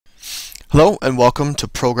Hello and welcome to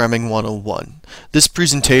Programming 101. This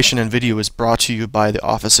presentation and video is brought to you by the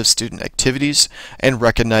Office of Student Activities and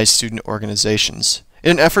recognized student organizations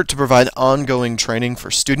in an effort to provide ongoing training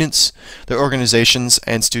for students, their organizations,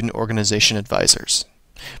 and student organization advisors.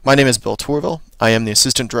 My name is Bill Torville. I am the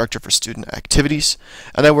Assistant Director for Student Activities,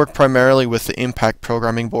 and I work primarily with the Impact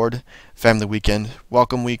Programming Board, Family Weekend,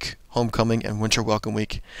 Welcome Week, Homecoming, and Winter Welcome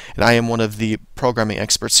Week, and I am one of the programming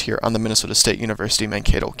experts here on the Minnesota State University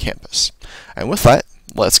Mankato campus. And with that,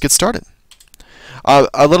 let's get started.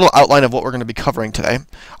 A little outline of what we're going to be covering today: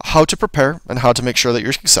 how to prepare and how to make sure that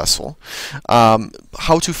you're successful,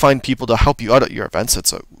 how to find people to help you out at your events.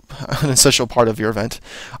 It's an essential part of your event.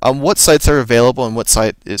 What sites are available and what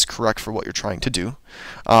site is correct for what you're trying to do.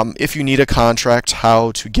 If you need a contract,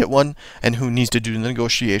 how to get one and who needs to do the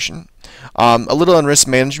negotiation. A little on risk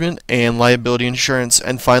management and liability insurance,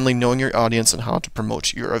 and finally knowing your audience and how to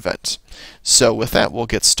promote your event. So with that, we'll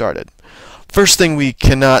get started. First thing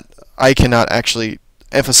I cannot actually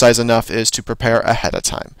emphasize enough is to prepare ahead of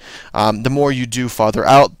time. The more you do farther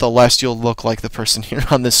out, the less you'll look like the person here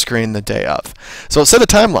on this screen the day of. So set a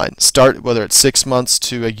timeline. Start whether it's 6 months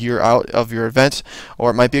to a year out of your event, or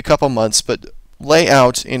it might be a couple months, but lay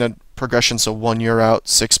out in a progression, so 1 year out,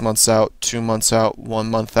 6 months out, 2 months out, 1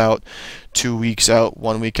 month out, 2 weeks out,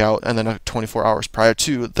 1 week out, and then 24 hours prior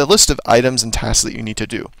to the list of items and tasks that you need to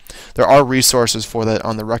do. There are resources for that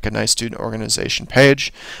on the Recognized Student Organization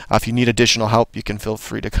page. If you need additional help, you can feel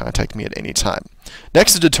free to contact me at any time.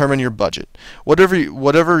 Next is determine your budget.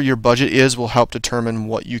 Whatever your budget is will help determine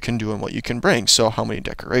what you can do and what you can bring. So how many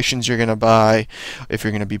decorations you're going to buy, if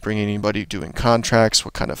you're going to be bringing anybody doing contracts,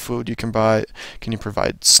 what kind of food you can buy, can you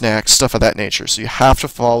provide snacks, stuff of that nature. So you have to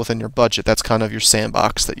fall within your budget. That's kind of your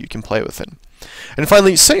sandbox that you can play within. And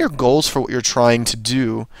finally, set your goals for what you're trying to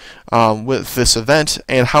do with this event,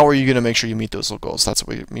 and how are you going to make sure you meet those goals. That's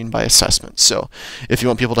what we mean by assessment. So if you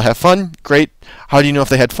want people to have fun, great. How do you know if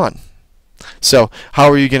they had fun? So how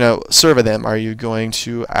are you going to survey them? Are you going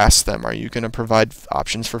to ask them? Are you going to provide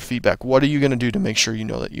options for feedback? What are you going to do to make sure you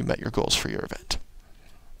know that you met your goals for your event?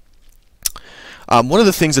 One of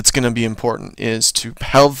the things that's going to be important is to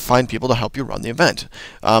find people to help you run the event.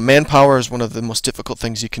 Manpower is one of the most difficult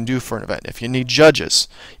things you can do for an event. If you need judges,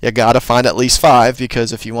 you got to find at least 5,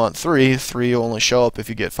 because if you want 3 will only show up if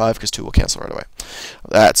you get 5, because 2 will cancel right away.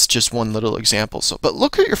 That's just one little example. But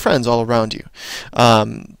look at your friends all around you.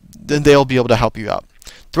 Then they'll be able to help you out.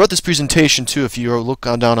 Throughout this presentation, too, if you look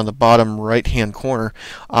down on the bottom right-hand corner,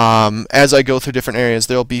 as I go through different areas,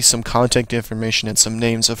 there will be some contact information and some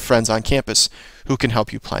names of friends on campus who can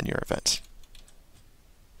help you plan your event.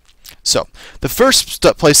 So, the first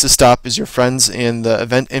place to stop is your friends in the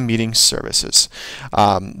event and meeting services.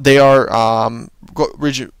 They are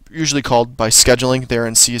usually called by scheduling. They're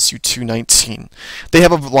in CSU 219. They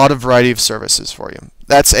have a lot of variety of services for you.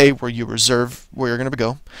 That's where you reserve where you're going to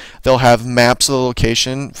go. They'll have maps of the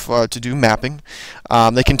location to do mapping.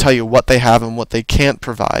 They can tell you what they have and what they can't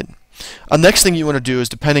provide. Next thing you want to do is,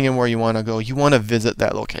 depending on where you want to go, you want to visit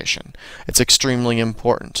that location. It's extremely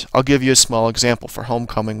important. I'll give you a small example. For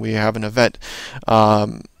Homecoming, we have an event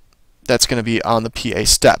that's going to be on the PA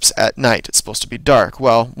steps at night. It's supposed to be dark.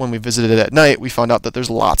 Well, when we visited it at night, we found out that there's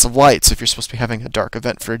lots of lights. If you're supposed to be having a dark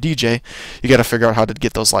event for a DJ, you got to figure out how to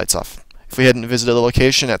get those lights off. If we hadn't visited the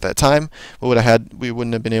location at that time, we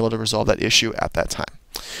wouldn't have been able to resolve that issue at that time.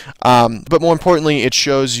 But more importantly, it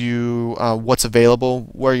shows you what's available,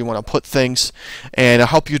 where you want to put things, and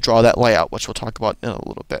help you draw that layout, which we'll talk about in a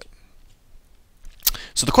little bit.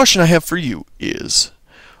 So the question I have for you is,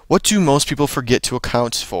 what do most people forget to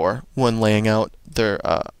account for when laying out their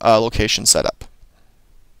location setup?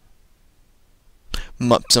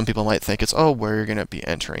 Some people might think it's, where you're going to be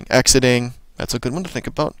entering, exiting. That's a good one to think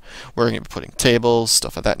about. Where you're going to be putting tables,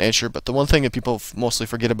 stuff of that nature. But the one thing that people mostly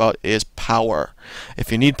forget about is power.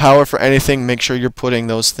 If you need power for anything, make sure you're putting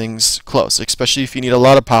those things close, especially if you need a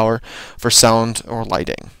lot of power for sound or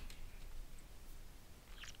lighting.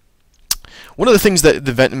 One of the things that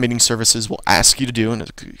the event and meeting services will ask you to do, and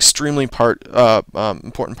it's an extremely important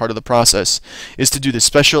part of the process, is to do the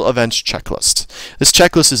special events checklist. This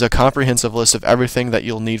checklist is a comprehensive list of everything that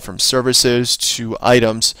you'll need, from services to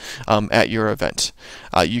items at your event.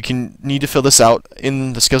 You can need to fill this out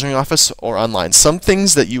in the scheduling office or online. Some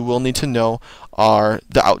things that you will need to know are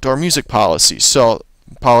the outdoor music policy. So,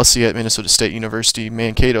 policy at Minnesota State University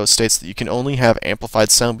Mankato states that you can only have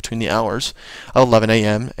amplified sound between the hours of 11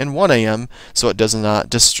 a.m. and 1 a.m. so it does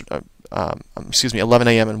not 11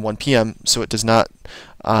 a.m. and 1 p.m. so it does not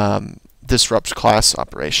disrupt class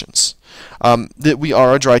operations. That we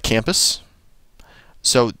are a dry campus,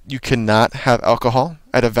 so you cannot have alcohol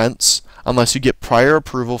at events unless you get prior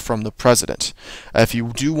approval from the president. If you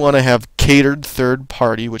do want to have catered third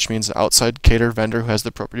party, which means an outside catered vendor who has the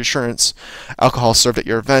appropriate assurance, alcohol served at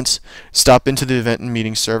your event, stop into the event and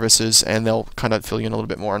meeting services and they'll kind of fill you in a little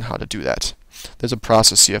bit more on how to do that. There's a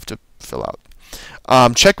process you have to fill out.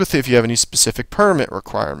 Check with if you have any specific permit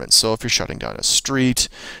requirements. So if you're shutting down a street,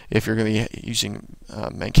 if you're going to be using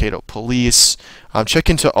Mankato police, check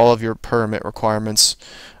into all of your permit requirements.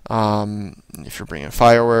 If you're bringing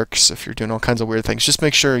fireworks, if you're doing all kinds of weird things, just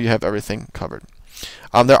make sure you have everything covered.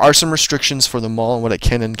 There are some restrictions for the mall and what it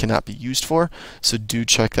can and cannot be used for, so do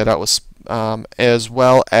check that out, as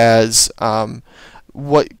well as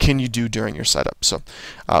what can you do during your setup. So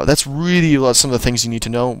that's really some of the things you need to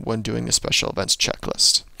know when doing a special events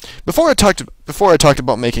checklist. Before I talked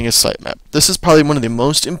about making a sitemap, this is probably one of the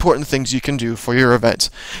most important things you can do for your event.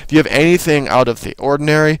 If you have anything out of the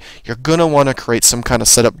ordinary, you're going to want to create some kind of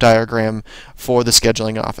setup diagram for the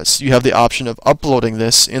scheduling office. You have the option of uploading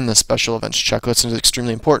this in the special events checklist, and it's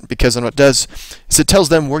extremely important because then what it does is it tells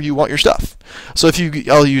them where you want your stuff. So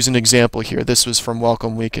I'll use an example here. This was from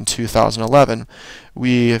Welcome Week in 2011.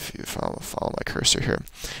 If you follow my cursor here,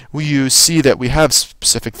 you see that we have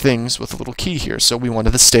specific things with a little key here. So we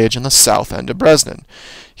wanted the stage in the south end of Bresnan.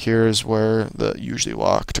 Here's where you usually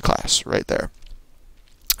walk to class, right there.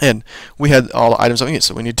 And we had all the items that we need.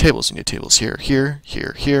 So we need tables. We need tables here, here,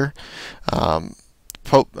 here, here.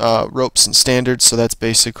 Ropes and standards, so that's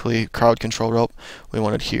basically crowd control rope. We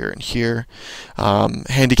wanted here and here.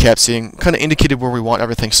 Handicap seating kind of indicated where we want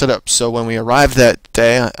everything set up. So when we arrived that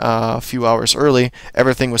day, a few hours early,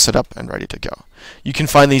 everything was set up and ready to go. You can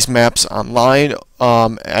find these maps online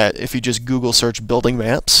if you just Google search building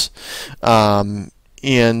maps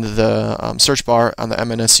in the search bar on the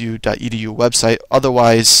mnsu.edu website.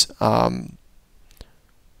 Otherwise, the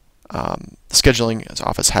scheduling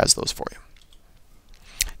office has those for you.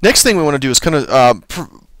 Next thing we want to do is kind of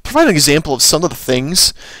provide an example of some of the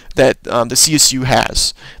things that the CSU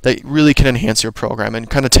has that really can enhance your program and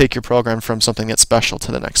kind of take your program from something that's special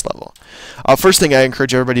to the next level. First thing I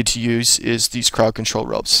encourage everybody to use is these crowd control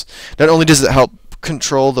ropes. Not only does it help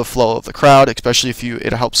control the flow of the crowd, especially if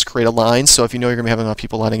it helps create a line, so if you know you're going to be having a lot of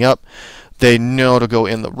people lining up, they know to go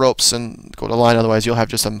in the ropes and go to line, otherwise you'll have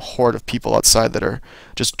just a horde of people outside that are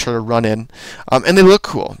just trying to run in. And they look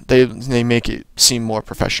cool. They make it seem more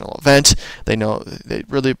professional event. They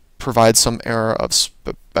really provide some air of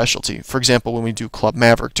specialty. For example, when we do Club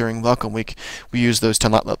Maverick during Welcome Week, we use those to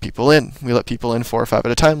not let people in. We let people in 4 or 5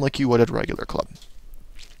 at a time like you would at a regular club.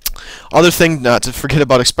 Other thing not to forget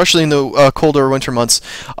about, especially in the colder winter months,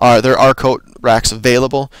 there are coat racks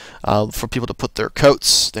available for people to put their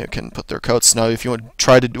coats. They can put their coats. Now, if you want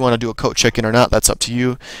to do a coat check-in or not, that's up to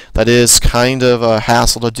you. That is kind of a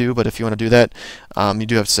hassle to do, but if you want to do that, you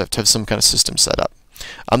do have to have some kind of system set up.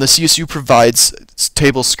 The CSU provides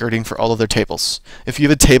table skirting for all of their tables. If you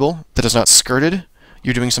have a table that is not skirted,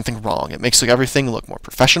 you're doing something wrong. It makes everything look more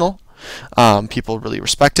professional. People really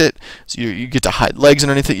respect it. So you get to hide legs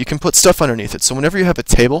underneath it. You can put stuff underneath it. So whenever you have a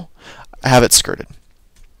table, have it skirted.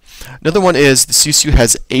 Another one is the CSU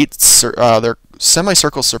has 8 they're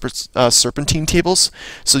semicircle serpentine tables,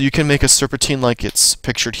 so you can make a serpentine like it's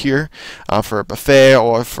pictured here for a buffet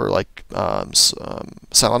or for like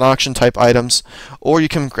silent auction type items, or you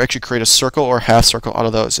can actually create a circle or half circle out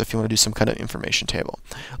of those if you want to do some kind of information table.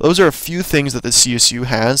 Those are a few things that the CSU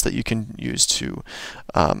has that you can use to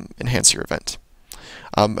enhance your event.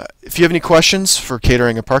 If you have any questions for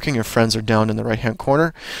catering and parking, your friends are down in the right hand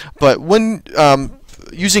corner. But when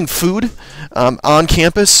using food on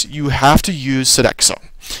campus, you have to use Sodexo.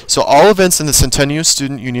 So all events in the Centennial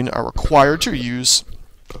Student Union are required to use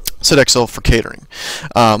Sodexo for catering.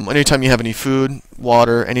 Anytime you have any food,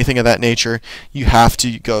 water, anything of that nature, you have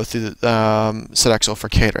to go through the Sodexo for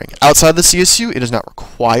catering. Outside the CSU, it is not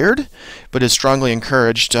required, but is strongly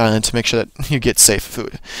encouraged to make sure that you get safe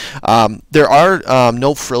food. There are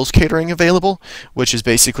no frills catering available, which is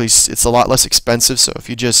basically, it's a lot less expensive, so if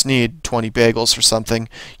you just need 20 bagels or something,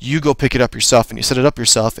 you go pick it up yourself and you set it up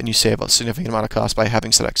yourself and you save a significant amount of cost by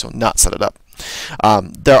having Sodexo not set it up.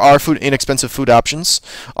 There are inexpensive food options.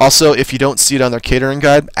 Also, if you don't see it on their catering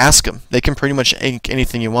guide, ask them. They can pretty much make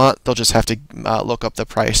anything you want. They'll just have to look up the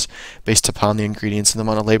price based upon the ingredients and the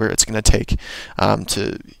amount of labor it's going to take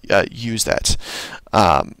to use that.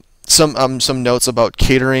 Some notes about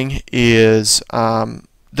catering is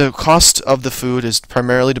the cost of the food is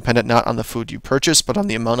primarily dependent not on the food you purchase, but on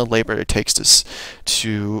the amount of labor it takes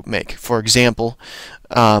to make. For example,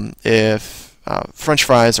 if French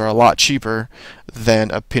fries are a lot cheaper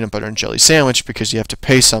than a peanut butter and jelly sandwich because you have to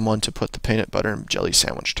pay someone to put the peanut butter and jelly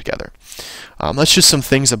sandwich together. That's just some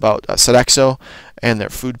things about Sodexo and their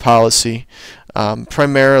food policy.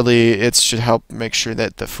 Primarily, it should help make sure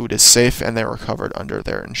that the food is safe and they are covered under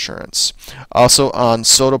their insurance. Also, on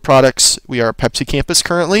soda products, we are a Pepsi campus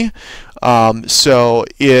currently. So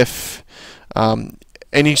if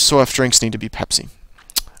any soft drinks need to be Pepsi.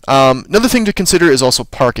 Another thing to consider is also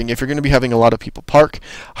parking. If you're going to be having a lot of people park,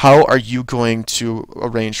 how are you going to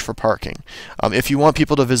arrange for parking? If you want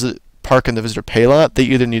people to park in the visitor pay lot, they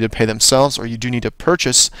either need to pay themselves or you do need to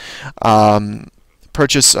purchase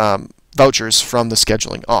vouchers from the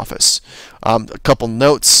scheduling office. A couple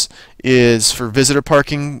notes is for visitor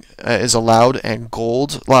parking is allowed and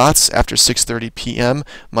gold lots after 6:30 p.m.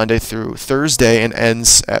 Monday through Thursday and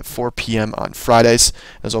ends at 4 p.m. on Fridays.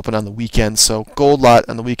 It's open on the weekends, so gold lot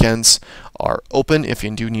on the weekends are open if you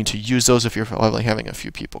do need to use those if you're probably having a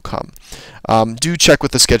few people come. Do check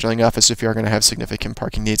with the scheduling office if you are going to have significant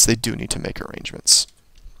parking needs. They do need to make arrangements.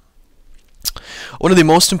 One of the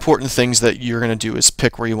most important things that you're going to do is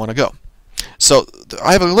pick where you want to go. So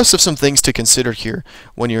I have a list of some things to consider here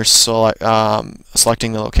when you're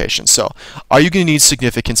selecting the location. So are you going to need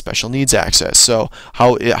significant special needs access? So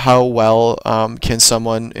how well can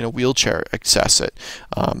someone in a wheelchair access it?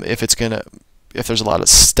 If there's a lot of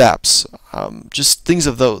steps, just things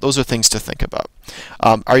of those are things to think about.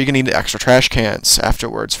 Are you going to need extra trash cans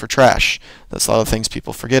afterwards for trash? That's a lot of things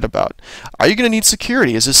people forget about. Are you going to need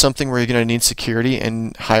security? Is this something where you're going to need security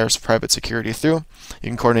and hire private security through? You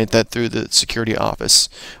can coordinate that through the security office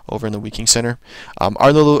over in the Weeking Center. Are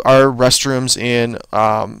restrooms in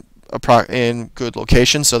good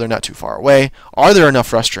locations so they're not too far away? Are there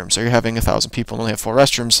enough restrooms? So you're having 1,000 people and only have 4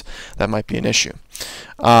 restrooms, that might be an issue.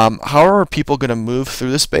 How are people going to move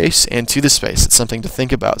through the space and to the space? It's something to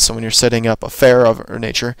think about. So when you're setting up a fair of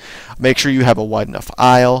nature, make sure you have a wide enough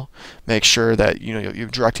aisle. Make sure that you're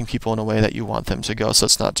directing people in a way that you want them to go, so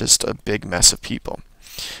it's not just a big mess of people.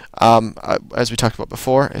 As we talked about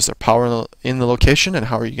before, is there power in the location, and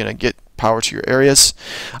how are you going to get power to your areas?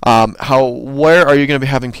 Where are you going to be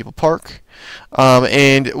having people park?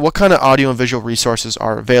 And what kind of audio and visual resources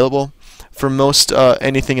are available? For most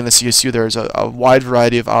anything in the CSU, there's a wide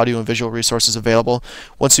variety of audio and visual resources available.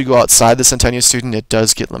 Once you go outside the Centennial Student, it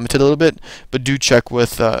does get limited a little bit, but do check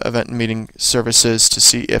with event and meeting services to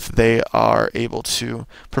see if they are able to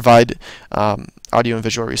provide audio and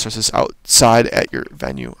visual resources outside at your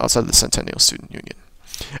venue, outside of the Centennial Student Union.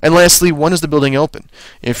 And lastly, when is the building open?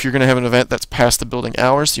 If you're going to have an event that's past the building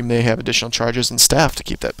hours, you may have additional charges and staff to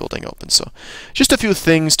keep that building open. So just a few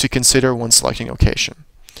things to consider when selecting a location.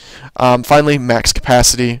 Finally, max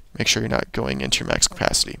capacity. Make sure you're not going into your max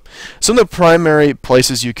capacity. Some of the primary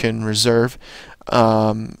places you can reserve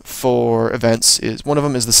for events one of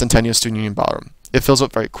them is the Centennial Student Union Ballroom. It fills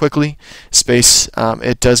up very quickly. Space,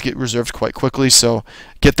 it does get reserved quite quickly, so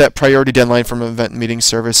get that priority deadline from event and meeting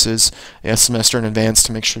services a semester in advance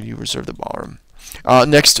to make sure you reserve the ballroom.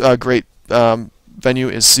 Next great venue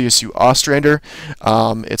is CSU Ostrander.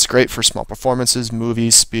 It's great for small performances,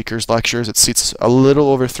 movies, speakers, lectures. It seats a little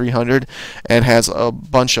over 300 and has a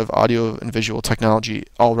bunch of audio and visual technology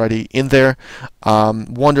already in there.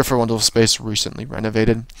 Wonderful, wonderful space, recently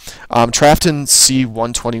renovated. Trafton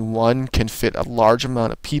C121 can fit a large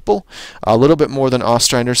amount of people, a little bit more than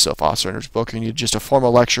Ostrander, so if Ostrander's booked, you need just a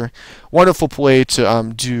formal lecture. Wonderful way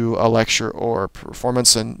to do a lecture or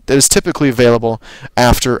performance, and that is typically available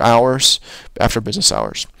after hours, after business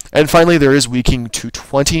hours. And finally, there is Weeking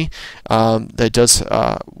 220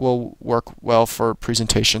 that will work well for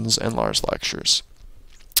presentations and large lectures.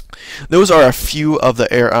 Those are a few of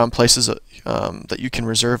the places that you can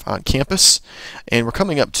reserve on campus, and we're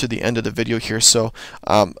coming up to the end of the video here, so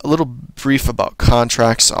a little brief about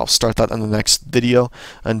contracts. I'll start that on the next video,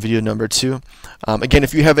 on video number 2. Again,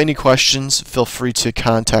 if you have any questions, feel free to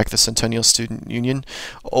contact the Centennial Student Union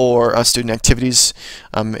or Student Activities.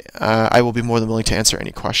 I will be more than willing to answer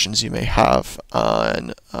any questions you may have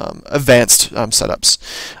on advanced setups.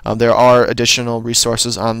 There are additional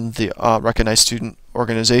resources on the Recognized Student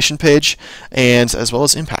Organization page, and as well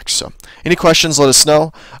as Impact. So any questions, let us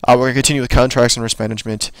know. We're going to continue with contracts and risk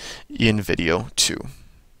management in video 2.